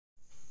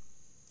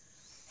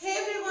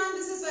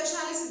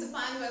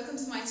and welcome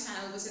to my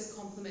channel, which is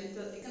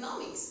Complementary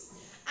Economics.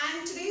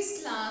 And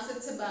today's class,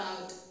 it's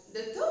about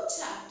the third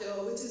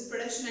chapter, which is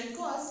production and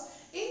cost.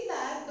 In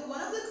that, one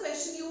of the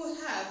question you will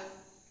have,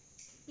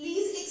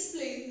 please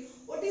explain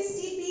what is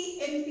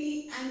TP,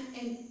 NP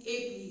and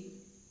AP.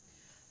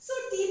 So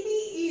TP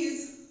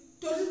is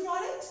total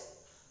product,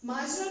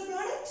 marginal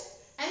product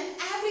and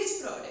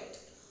average product.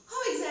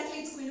 How exactly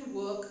it's going to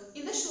work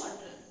in the short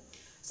run.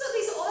 So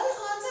these all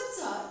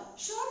concepts are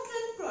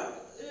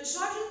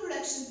short-run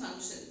production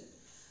function.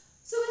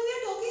 So when we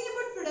are talking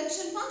about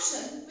production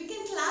function, we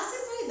can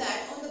classify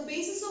that on the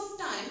basis of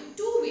time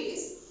two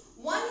ways.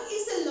 One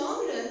is the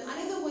long run,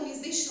 another one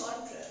is the short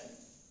run.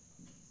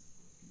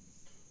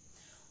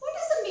 What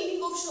is the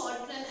meaning of short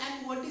run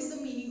and what is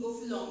the meaning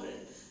of long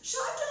run?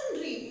 Short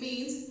run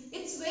means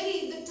it's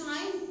the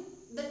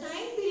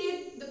time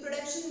period the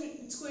production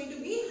it's going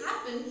to be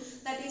happen,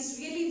 that is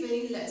really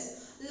very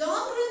less.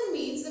 Long run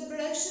means the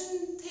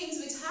production things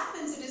which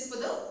happens, it is for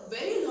the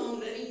very long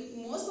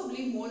run, most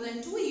probably more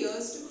than 2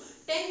 years to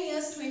 10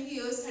 years, 20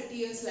 years, 30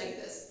 years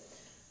like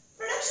this.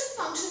 Production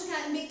function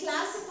can be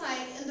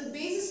classified on the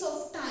basis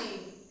of time.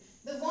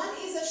 The one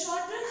is a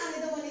short run,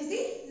 another one is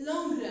the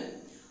long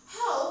run.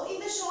 How in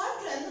the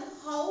short run,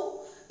 how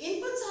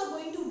inputs are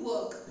going to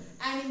work,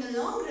 and in the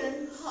long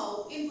run,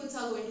 how inputs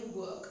are going to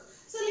work.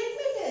 So let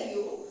me tell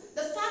you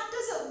the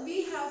factors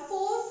we have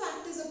 4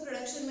 factors of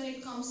production when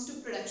it comes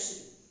to production.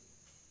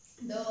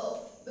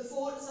 The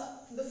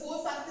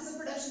four factors of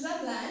production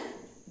are land,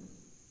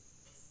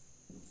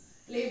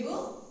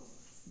 labor,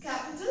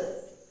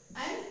 capital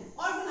and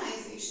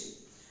organization.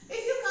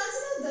 If you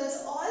consider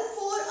this, all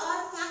 4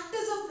 are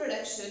factors of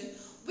production.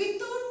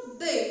 Without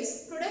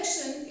this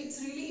production,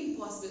 it's really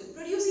impossible.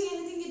 Producing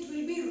anything, it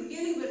will be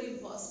really very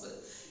impossible.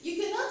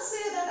 You cannot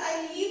say that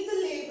I leave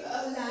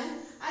the land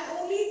and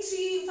only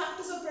 3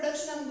 factors of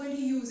production I'm going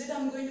to use it,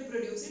 I'm going to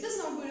produce. It is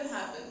not going to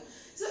happen.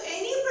 So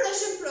any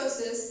production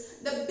process,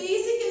 the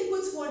basic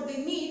inputs what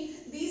they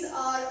need, these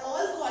are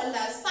all called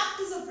as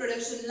factors of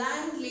production: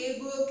 land,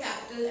 labor,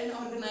 capital and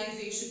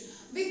organization.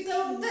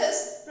 Without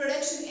this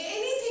production,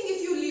 anything,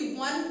 if you leave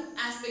one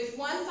aspect,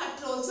 one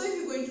factor also if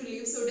you're going to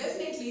leave, so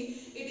definitely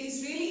it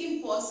is really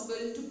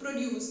impossible to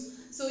produce.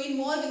 So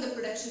involved in the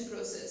production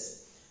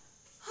process.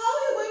 How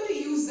are you going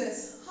to use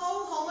this?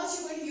 How much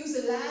you're going to use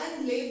the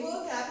land,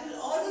 labor, capital,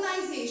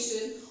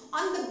 organization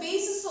on the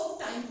basis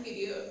of time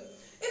period.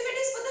 If it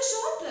is for the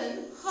short run,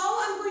 how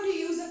I'm going to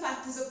use the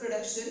factors of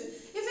production.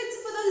 If it's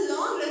for the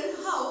long run,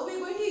 how we're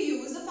going to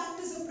use the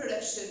factors of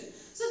production.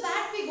 So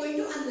that we're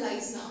going to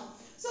analyze now.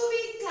 So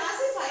we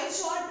classify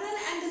short run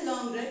and the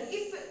long run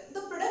if the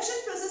production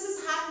process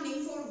is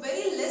happening for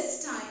very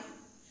less time.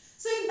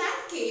 So in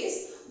that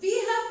case, we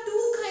have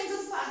 2 kinds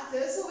of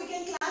factors. So we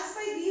can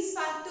classify these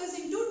factors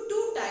into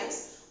 2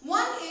 types.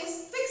 One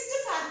is fixed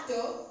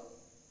factor,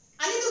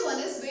 another one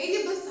is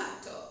variable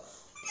factor.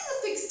 What is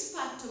a fixed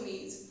factor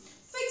means?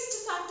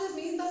 Fixed factor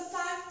means the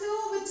factor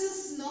which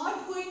is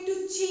not going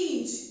to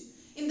change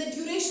in the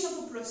duration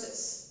of a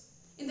process,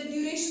 in the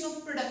duration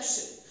of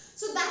production.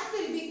 So that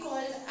will be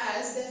called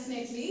as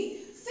definitely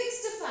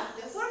fixed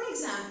factor. For an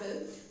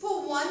example,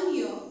 for 1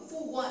 year,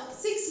 for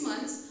 6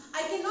 months,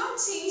 I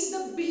cannot change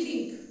the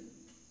building.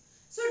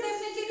 So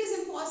definitely it is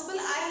impossible.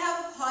 I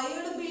have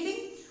hired a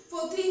building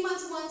for 3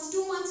 months once,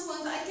 2 months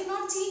once, I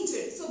cannot change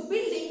it. So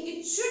building,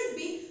 it should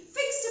be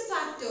fixed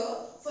factor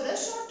for a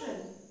short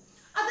run.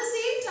 At the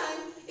same time,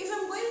 if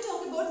I'm going to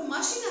talk about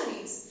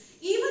machineries,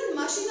 even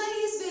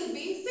machineries will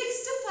be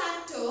fixed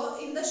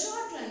factor in the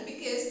short run,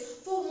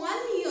 because for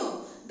 1 year,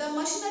 the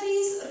machinery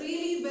is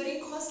really very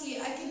costly.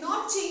 I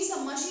cannot change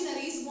the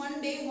machineries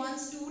 1 day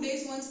once, 2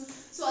 days once,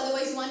 so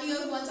otherwise 1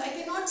 year once. I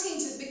cannot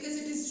change it because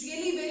it is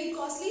really very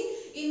costly.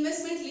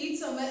 Investment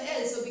leads somewhere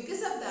else. So because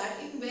of that,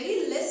 in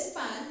very less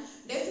span,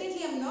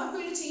 definitely I'm not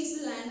going to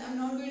change the land, I'm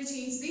not going to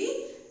change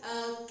the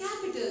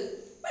capital.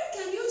 But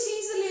can you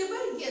change the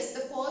labor? Yes,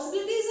 the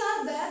possibilities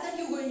are there that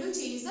you're going to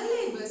change the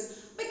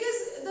labors, because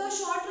the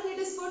short run it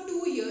is for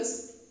 2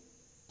 years.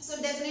 So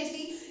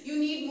definitely you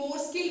need more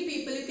skilled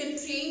people. You can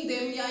train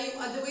them.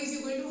 Otherwise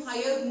you're going to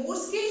hire more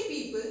skilled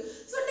people.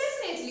 So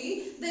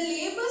definitely the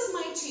labors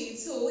might change.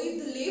 So if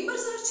the labors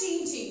are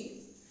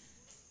changing,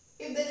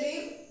 if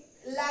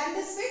the land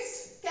is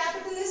fixed,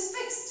 capital is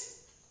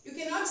fixed, you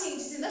cannot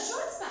change it in the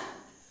short span.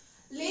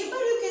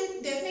 Labor you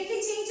can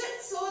definitely change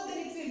it. So then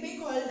it will be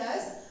called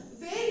as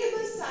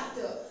variable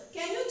factor.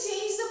 Can you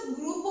change the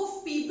group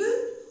of people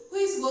who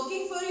is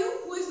working for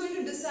you, who is going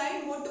to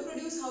decide what to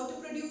produce, how to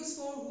produce,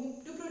 for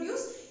whom to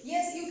produce?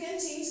 Yes, you can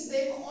change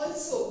them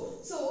also.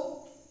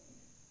 So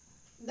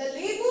the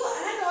labor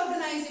and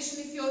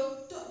organization, if you're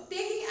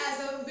taking as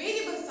a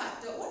variable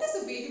factor, what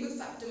does a variable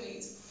factor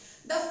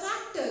means? The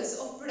factors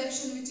of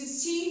production which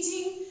is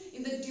changing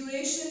in the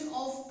duration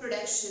of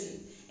production.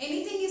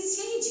 Anything is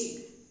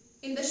changing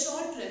in the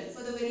short run.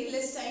 For the very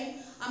less time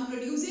I'm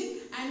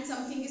producing and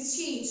something is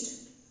changed.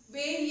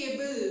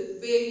 Variable,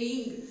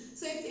 varying.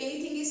 So if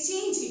anything is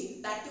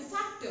changing, that to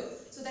factor.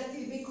 So that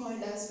will be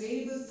called as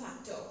variable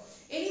factor.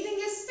 Anything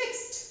is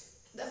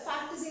fixed. The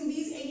factors in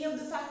these, any of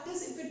the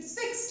factors, if it's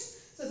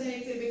fixed,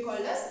 then it will be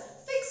called as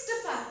fixed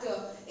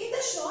factor. In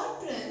the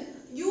short run,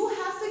 you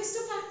have fixed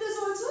factors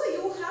also,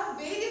 you have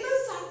variable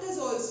factors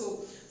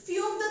also.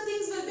 Few of the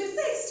things will be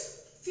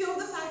fixed, few of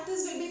the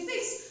factors will be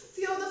fixed,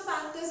 few of the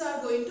factors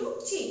are going to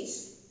change.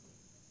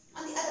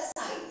 On the other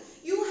side,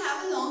 you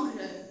have a long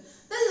run.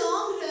 The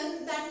long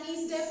run, that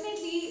means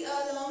definitely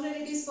long run,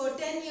 it is for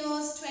 10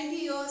 years, 20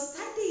 years,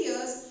 30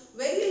 years,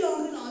 very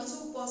long run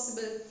also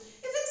possible.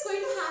 If it's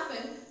going to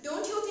happen,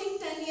 don't you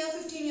think 10 years,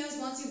 15 years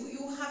once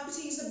you have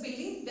to change the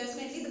building?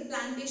 Definitely the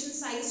plantation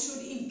size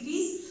should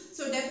increase.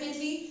 So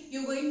definitely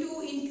you're going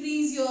to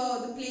increase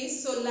the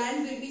place, so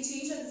land will be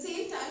changed. At the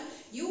same time,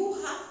 you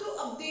have to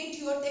update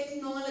your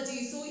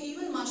technology, so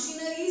even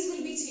machineries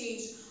will be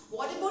changed.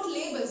 What about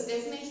labors?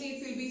 Definitely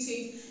it will be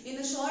changed. In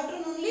the short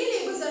run only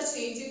labors are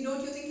changing.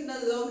 Don't you think in the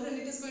long run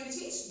it is going to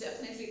change?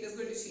 Definitely it is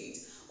going to change.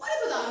 What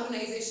about the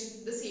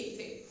organization? The same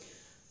thing.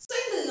 So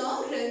in the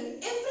long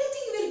run,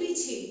 everything will be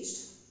changed.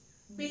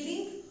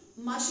 Building,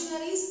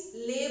 machineries,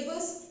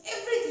 labors,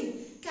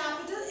 everything,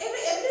 capital,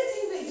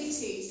 everything will be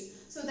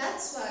changed. So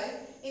that's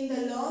why in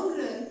the long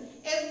run,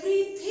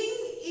 everything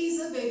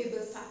is a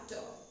variable factor.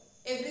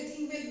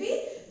 Everything will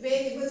be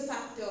variable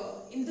factor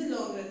in the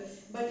long run.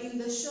 But in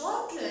the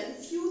short run,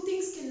 few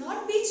things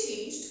cannot be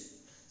changed.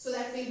 So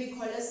that will be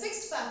called as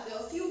fixed factor.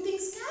 Few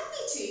things can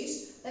be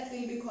changed. That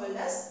will be called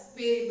as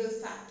variable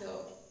factor.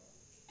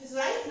 So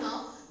right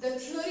now, the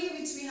theory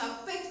which we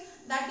have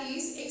picked, that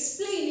is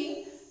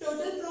explaining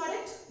total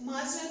product,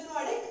 marginal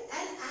product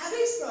and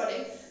average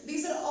product.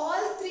 These are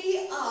all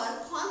three are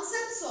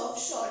concepts of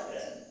short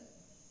run.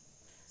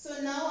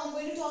 So now I'm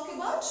going to talk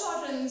about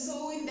short run.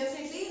 So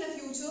definitely in the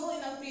future,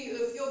 in a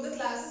few of the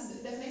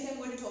classes, definitely I'm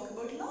going to talk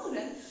about long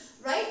run.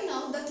 Right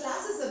now the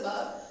class is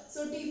about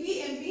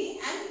TP, MP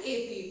and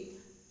AP.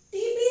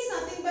 TP is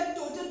nothing but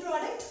total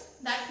product.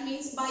 That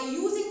means by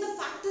using the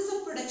factors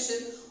of production,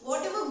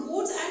 whatever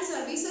goods and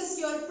services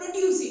you are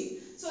producing,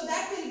 so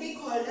that will be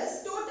called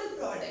as total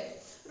product.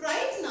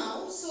 Right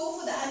now, so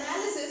for the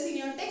analysis in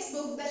your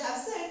textbook, they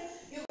have said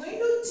you're going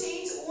to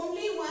change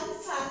only one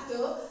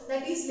factor,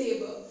 that is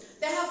labor.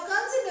 They have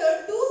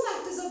considered two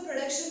factors of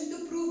production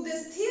to prove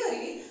this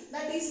theory,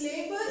 that is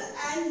labor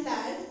and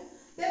land.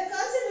 They have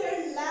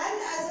considered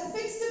land as a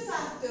fixed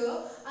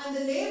factor and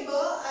the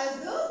labor as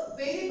the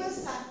variable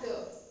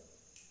factor.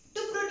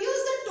 To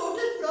produce the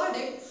total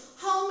product,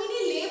 how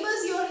many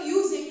labors you are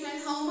using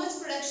and how much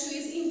production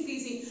is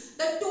increasing.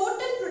 The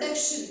total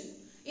production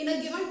in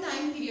a given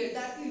time period,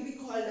 that will be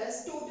called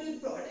as total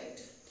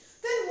product.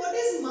 Then what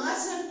is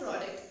marginal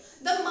product?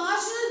 The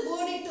marginal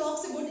word, it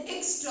talks about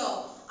extra,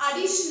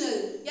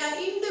 additional,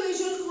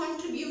 individual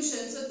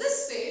contribution. So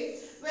this way,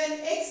 when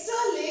extra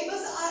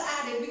labors are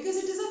added, because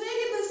it is a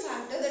variable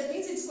factor, that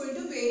means it's going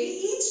to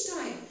vary each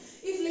time.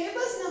 If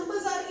labors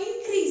numbers are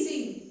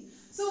increasing,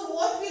 so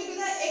what will be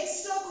the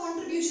extra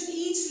contribution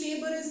each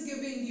labor is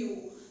giving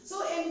you?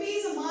 So MP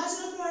is a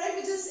marginal product,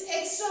 which is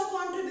extra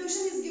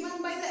contribution is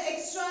given by the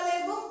extra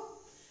labor.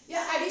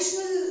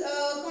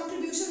 Additional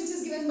contribution which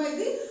is given by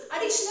the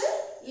additional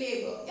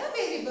labor.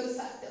 Variable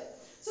factor.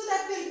 So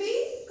that will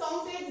be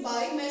counted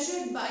by,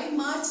 measured by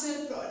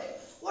marginal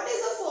product. What is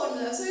the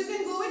formula? So you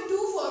can go with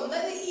two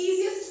formula. The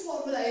easiest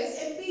formula is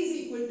MP is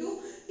equal to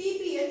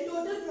TPN,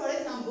 total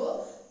product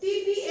number,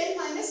 TPN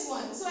minus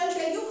 1. So I'll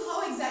tell you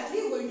how exactly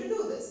you're going to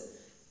do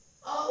this.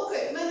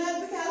 Okay, when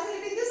I'll be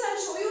calculating this,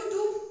 I'll show you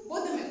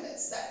both the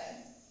methods that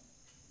time.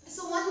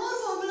 So one more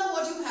formula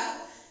what you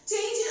have,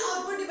 change in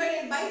output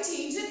divided by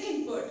change in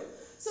input.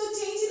 So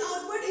change in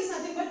output is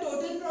nothing but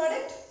total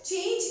product.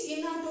 Change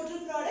in our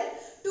total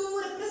product. To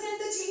represent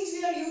the change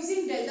we are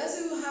using delta.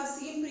 So you have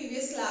seen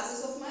previous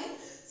classes of mine.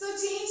 So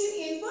change in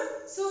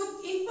input. So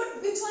input,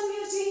 which one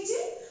we are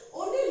changing?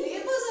 Only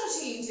labors are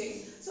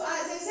changing. So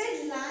as I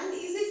said, land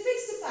is a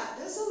fixed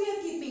factor. So we are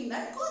keeping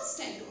that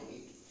constant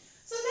only.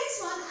 So next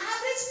one,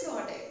 average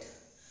product.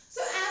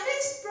 So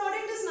average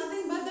product is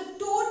nothing but the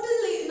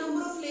total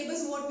number of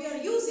labors what we are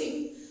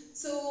using.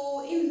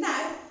 So in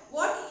that,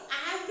 what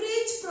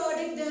average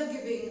product they are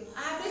giving?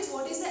 Average,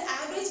 what is the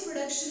average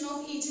production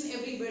of each and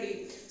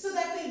everybody? So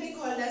that will be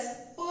called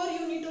as per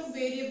unit of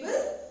variable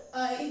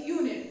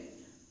unit.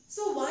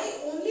 So why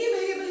only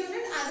variable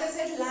unit? As I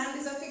said, land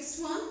is a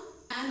fixed one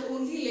and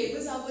only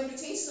labors are going to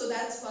change. So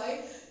that's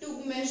why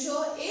to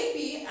measure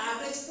AP,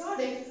 average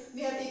product,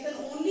 we have taken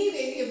only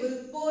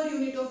variable per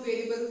unit of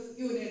variable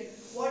unit.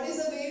 What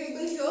is the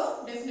variable here?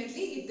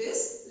 Definitely it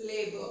is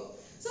labor.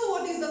 So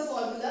what is the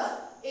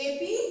formula?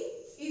 AP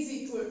is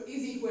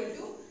equal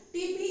to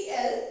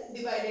TPL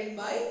divided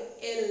by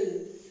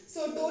L.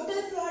 So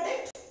total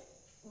product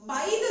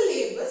by the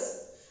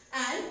labors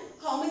and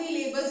how many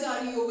labors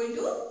are you going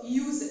to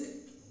use it.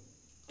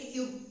 If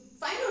you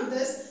find out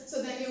this,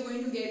 so then you're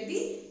going to get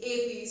the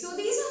AP. So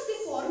these are the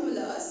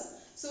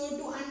formulas. So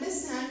to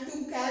understand,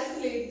 to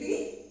calculate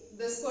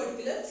this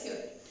particular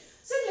theory.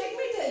 So let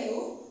me tell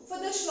you, for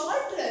the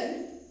short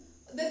run,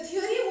 the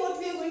theory what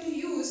we are going to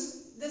use,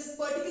 this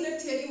particular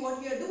theory what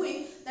we are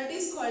doing, that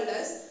is called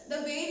as the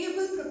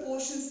variable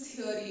proportions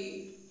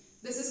theory.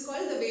 This is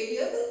called the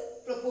variable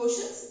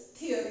proportions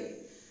theory.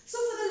 So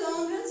for the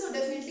long run, so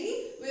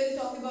definitely we will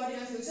talk about in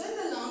our future. In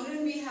the long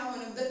run, we have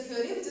one of the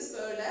theory which is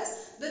called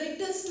as the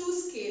returns to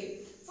scale.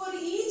 For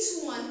each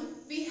one,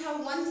 we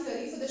have one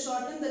theory. For the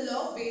short run, the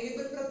law of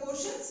variable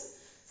proportions.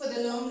 For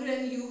the long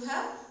run, you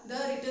have the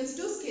returns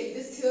to scale.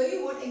 This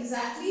theory, what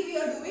exactly we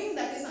are doing,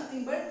 that is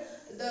nothing but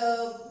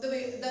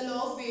the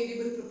law of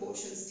variable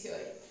proportions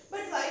theory.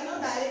 But right now,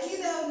 directly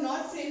they have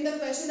not framed the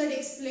question that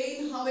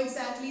explain how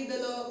exactly the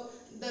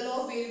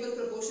law of variable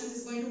proportions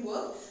is going to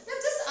work. They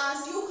have just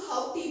asked you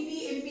how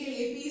TP, MP and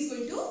AP is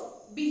going to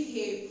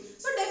behave.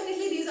 So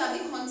definitely these are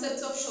the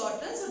concepts of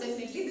short run. So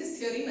definitely this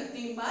theory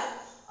nothing but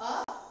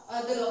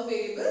the law of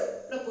variable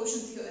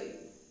proportion theory.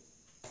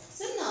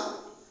 So now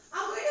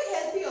I'm going to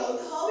help you out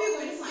how we are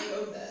going to find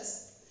out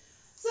this.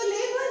 So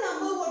label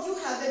number what you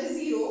have, that is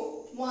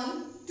 0,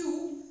 1,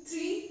 2,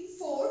 3,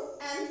 4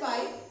 and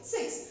 5,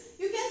 6.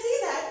 You can see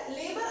that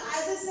labor,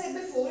 as I said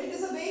before, it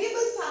is a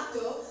variable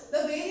factor.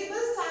 The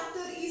variable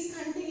factor is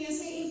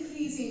continuously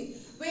increasing.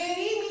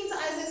 Vary means,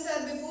 as I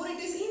said before, it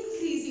is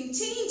increasing,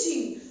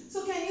 changing.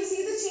 So can you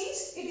see the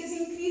change? It is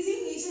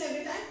increasing each and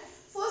every time.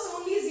 First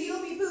only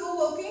 0 people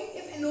were working.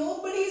 If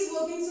nobody is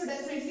working, so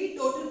definitely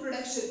total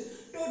production.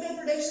 Total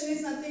production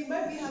is nothing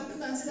but we have to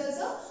consider as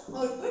a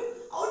output.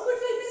 Output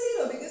will be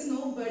 0 because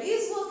nobody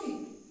is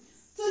working.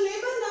 So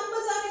labor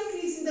numbers are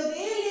increasing. The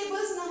way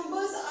labor's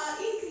numbers are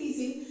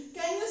increasing,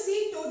 can you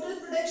see total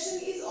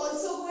production is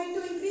also going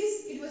to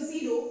increase? It was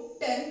 0,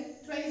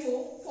 10,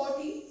 24,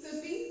 40,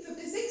 50,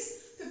 56,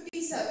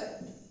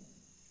 57.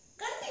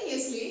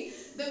 Continuously,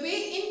 the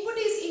way input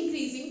is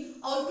increasing,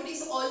 output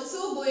is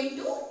also going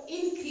to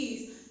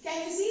increase.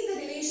 Can you see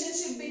the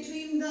relationship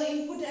between the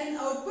input and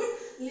output?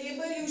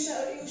 Labor you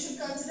should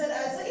consider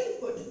as the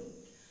input.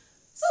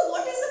 So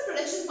what is the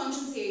production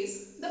function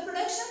says? The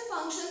production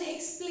function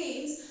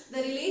explains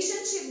the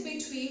relationship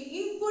between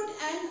input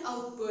and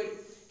output.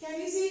 Can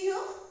you see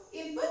here?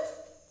 Input,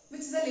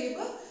 which is the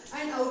labor,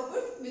 and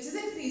output, which is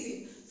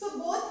increasing. So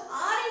both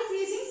are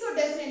increasing, so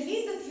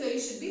definitely the theory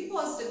should be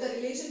positive. The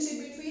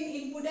relationship between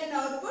input and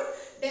output,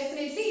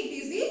 definitely it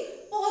is the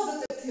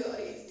positive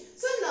theory.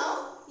 So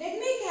now let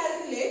me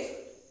calculate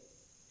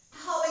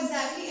how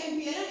exactly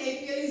MPL and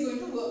APL is going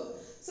to work.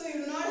 So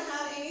you do not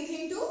have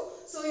anything to,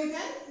 so you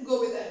can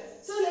go with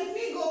that. So let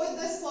me go with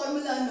this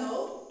formula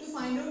now to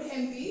find out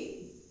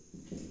MP.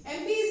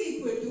 MP is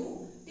equal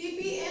to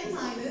TPN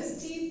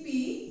minus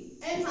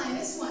TPN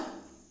minus 1.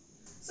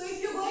 So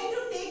if you're going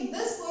to take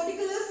this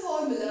particular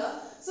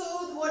formula, so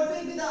what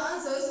will be the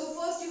answer? So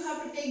first you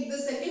have to take the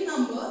second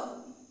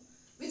number,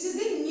 which is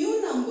the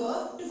new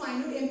number, to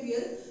find out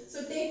MPL.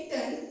 So take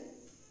 10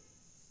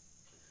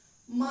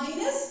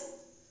 minus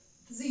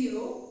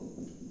 0.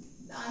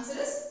 The answer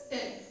is 10.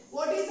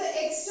 What is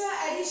the extra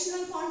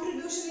additional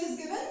contribution is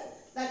given?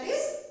 That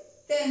is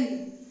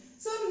 10.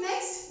 So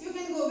next you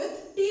can go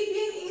with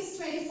TPN is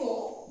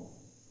 24.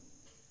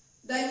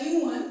 The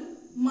new one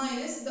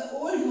minus the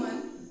old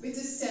one, which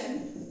is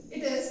 10.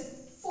 It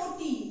is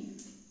 14.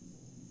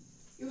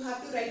 You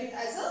have to write it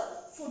as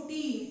a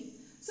 14.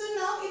 So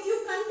now if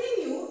you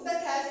continue the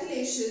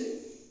calculation,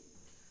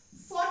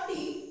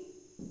 40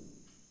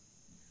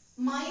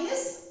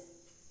 minus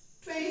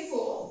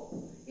 24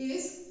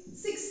 is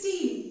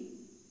 16.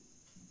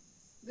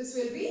 This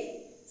will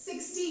be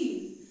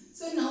 16.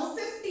 So now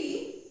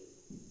 50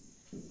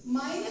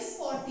 minus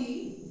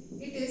 40,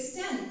 it is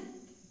 10.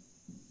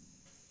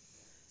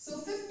 So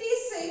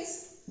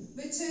 56,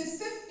 which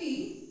is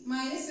 50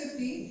 minus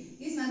 50,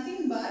 is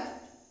nothing but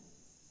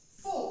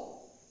 4.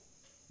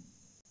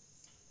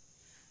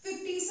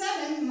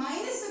 57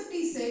 minus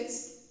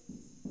 56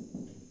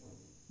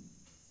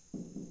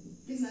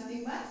 is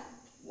nothing but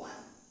 1.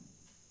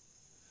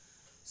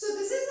 So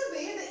this is the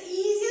way, the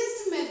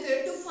easiest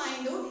method to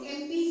find out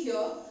MP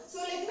here. So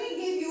let me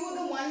give you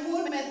the one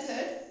more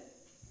method.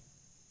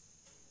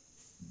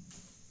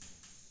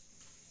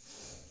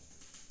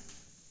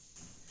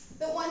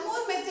 The one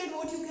more method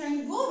what you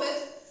can go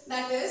with,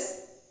 that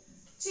is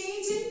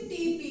change in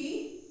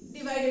TP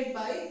divided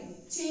by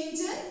change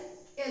in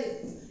L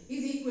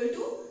is equal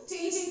to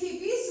change in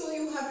TP. So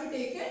you have to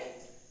take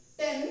it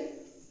 10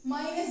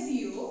 minus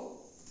 0,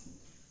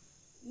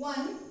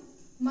 1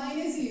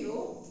 minus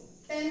 0,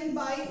 10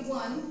 by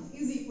 1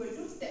 is equal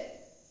to 10.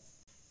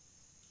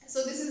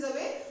 So this is the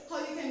way how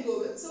you can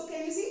go with. So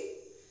can you see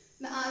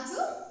the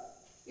answer?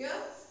 Yeah.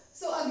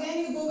 So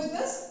again you go with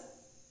this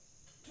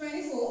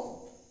 24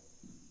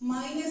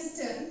 minus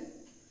 10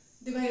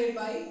 divided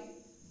by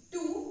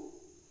 2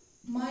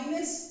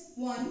 minus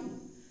 1.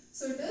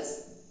 So it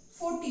is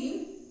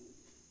 14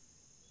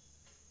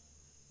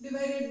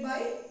 divided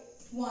by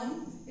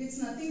 1. It's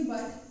nothing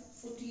but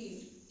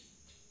 14.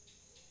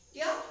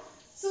 Yeah.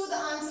 So the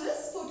answer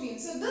is 14.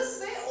 So this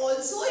way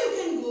also you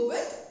can go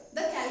with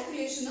the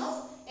calculation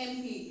of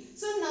MP.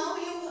 So now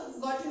you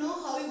have got to know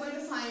how you're going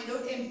to find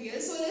out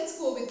MPL. So let's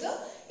go with the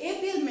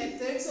APL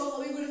method. So how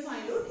are we going to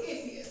find out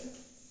APL?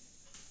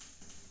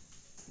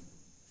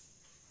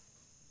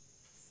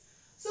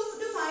 So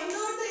to find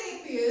out the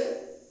APL,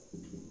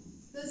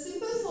 the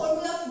simple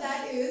formula for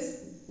that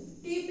is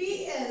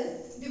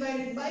TPL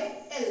divided by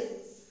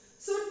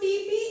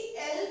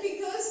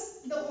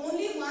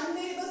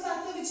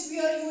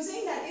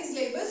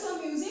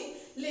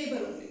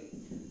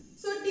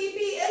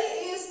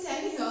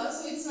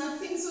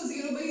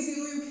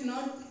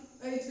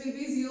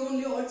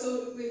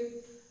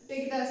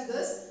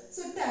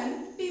So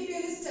 10,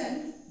 TPL is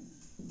 10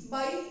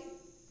 by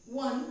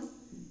 1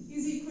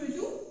 is equal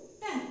to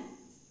 10.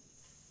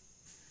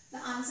 The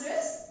answer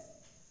is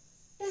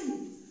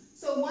 10.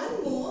 So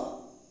one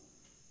more,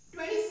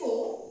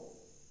 24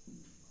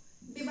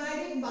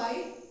 divided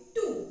by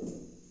 2.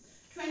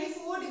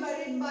 24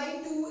 divided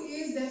by 2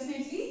 is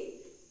definitely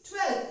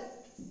 12.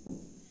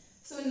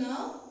 So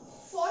now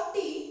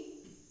 40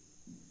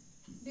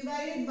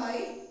 divided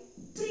by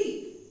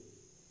 3.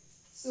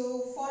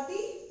 So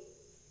 40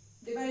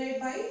 divided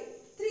by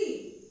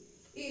 3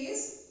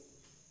 is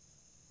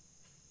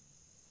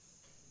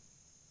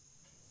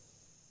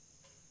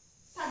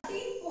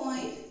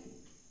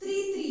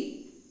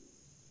 13.33.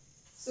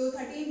 So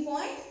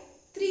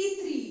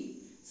 13.33.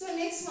 So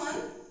next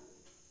one,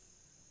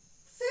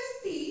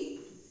 50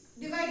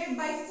 divided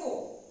by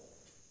 4.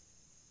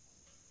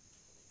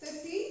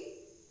 50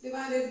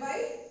 divided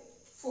by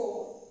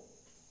 4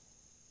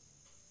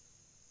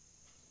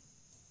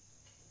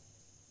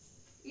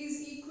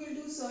 is equal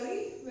to,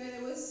 sorry, where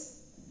I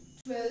was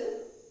 12,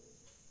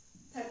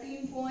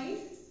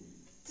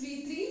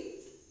 13.33.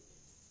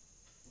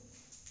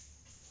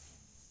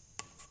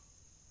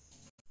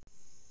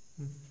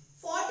 Hmm.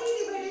 40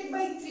 divided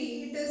by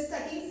 3, it is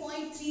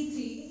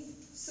 13.33.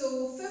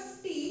 So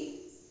 50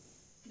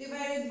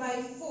 divided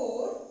by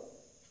 4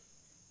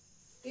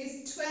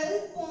 is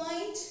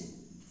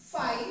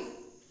 12.5.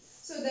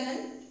 So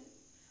then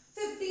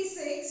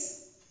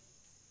 56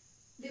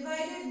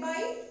 divided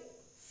by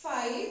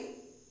 5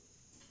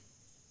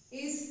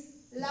 is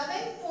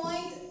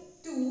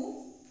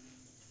 11.2.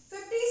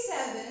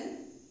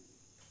 57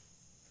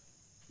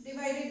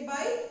 divided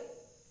by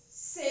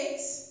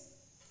 6,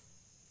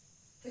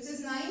 which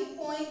is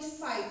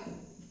 9.5.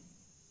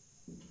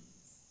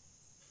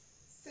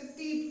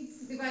 50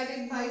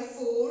 divided by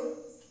 4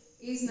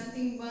 is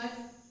nothing but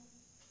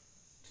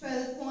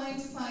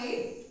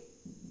 12.5.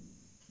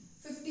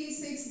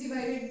 56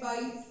 divided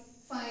by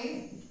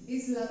 5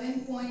 is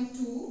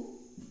 11.2.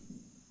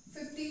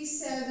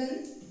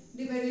 57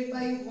 divided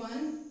by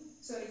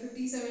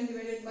 57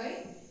 divided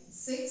by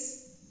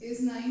 6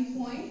 is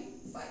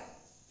 9.5.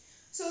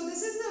 So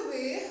this is the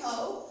way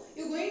how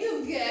you're going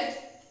to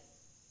get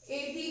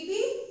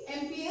ATP,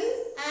 MPL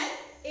and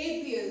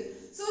APL.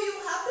 So you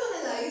have to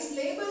analyze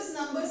labor's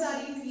numbers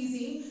are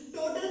increasing,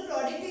 total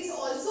product is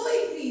also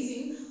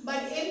increasing,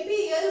 but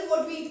MPL,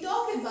 what we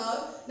talk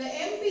about, the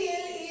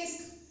MPL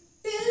is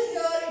till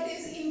here it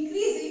is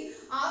increasing,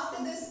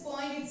 after this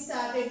point it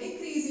started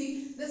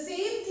decreasing. The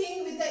same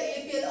thing with the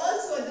APL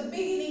also, at the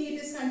beginning it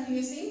is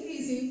continuously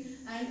increasing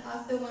and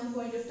after one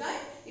point of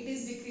time it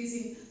is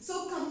decreasing.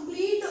 So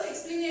complete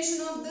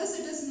explanation of this,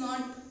 it is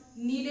not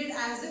needed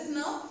as of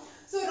now.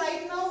 So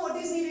right now what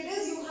is needed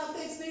is you have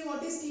to explain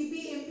what is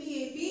TP,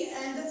 MP, AP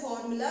and the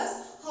formulas,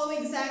 how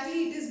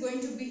exactly it is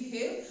going to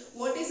behave,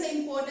 what is the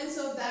importance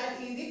of that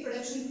in the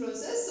production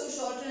process, so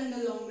short run and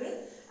the long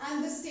run,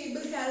 and this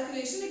table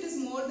calculation, it is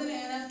more than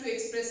enough to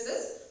express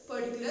this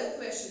particular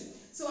question.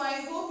 So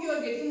I hope you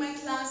are getting my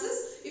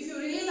classes. If you are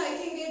really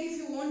liking it, if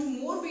you want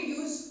more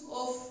videos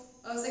of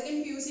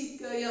second PUC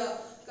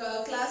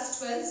class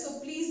 12, so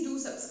please do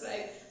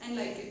subscribe and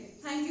like it.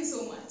 Thank you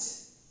so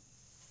much.